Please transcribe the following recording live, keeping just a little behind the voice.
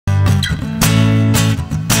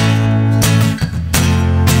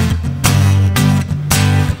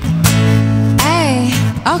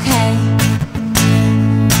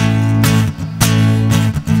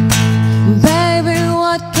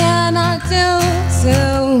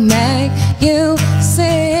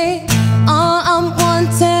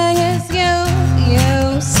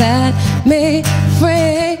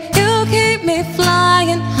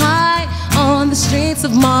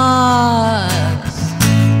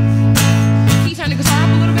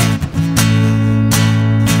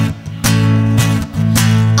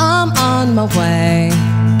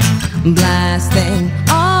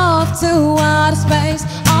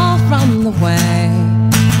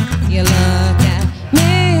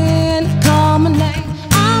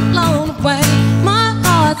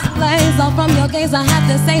blaze all from your gaze. I have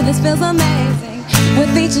to say this feels amazing.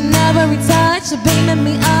 With each and every touch, you're beaming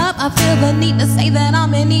me up. I feel the need to say that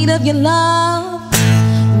I'm in need of your love.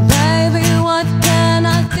 Baby, what can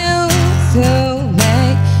I do to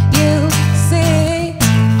make you see?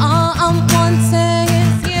 All I'm wanting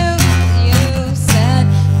is you. You set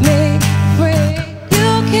me free. You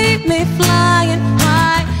keep me flying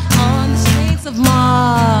high on the streets of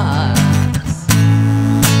Mars.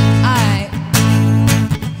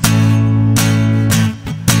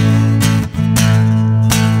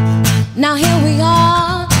 Now here we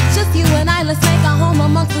are, just you and I, let's make our home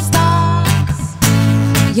amongst the stars.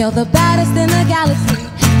 You're the baddest in the galaxy.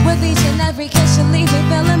 With each and every kiss you leave me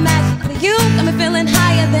feeling magically. You got me feeling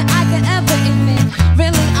higher than I could ever admit.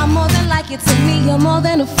 Really, I'm more than like it to me, you're more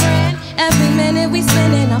than a friend. Every minute we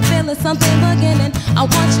spending, I'm feeling something beginning. I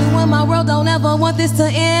want you in my world, don't ever want this to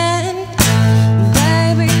end.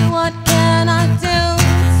 Baby, what can I do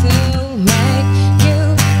to make you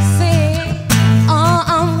see? All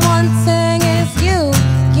I'm wanting is you.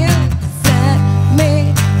 You set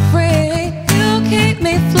me free. You keep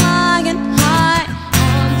me flying high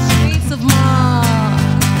on the streets of Mars.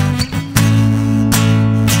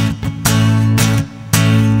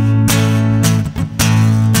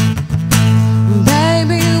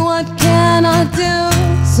 Baby, what can I do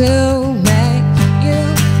to make you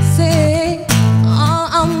see? All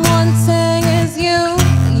I'm wanting is you.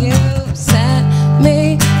 You set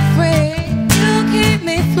me free. You keep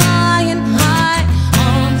me flying high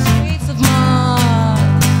on the streets of Mars.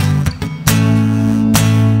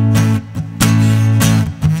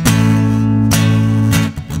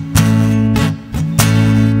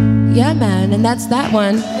 Yeah, man, and that's that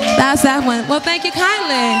one. That's that one. Well, thank you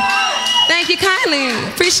kindly. Thank you kindly.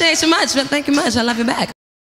 Appreciate you much, but thank you much. I love you back.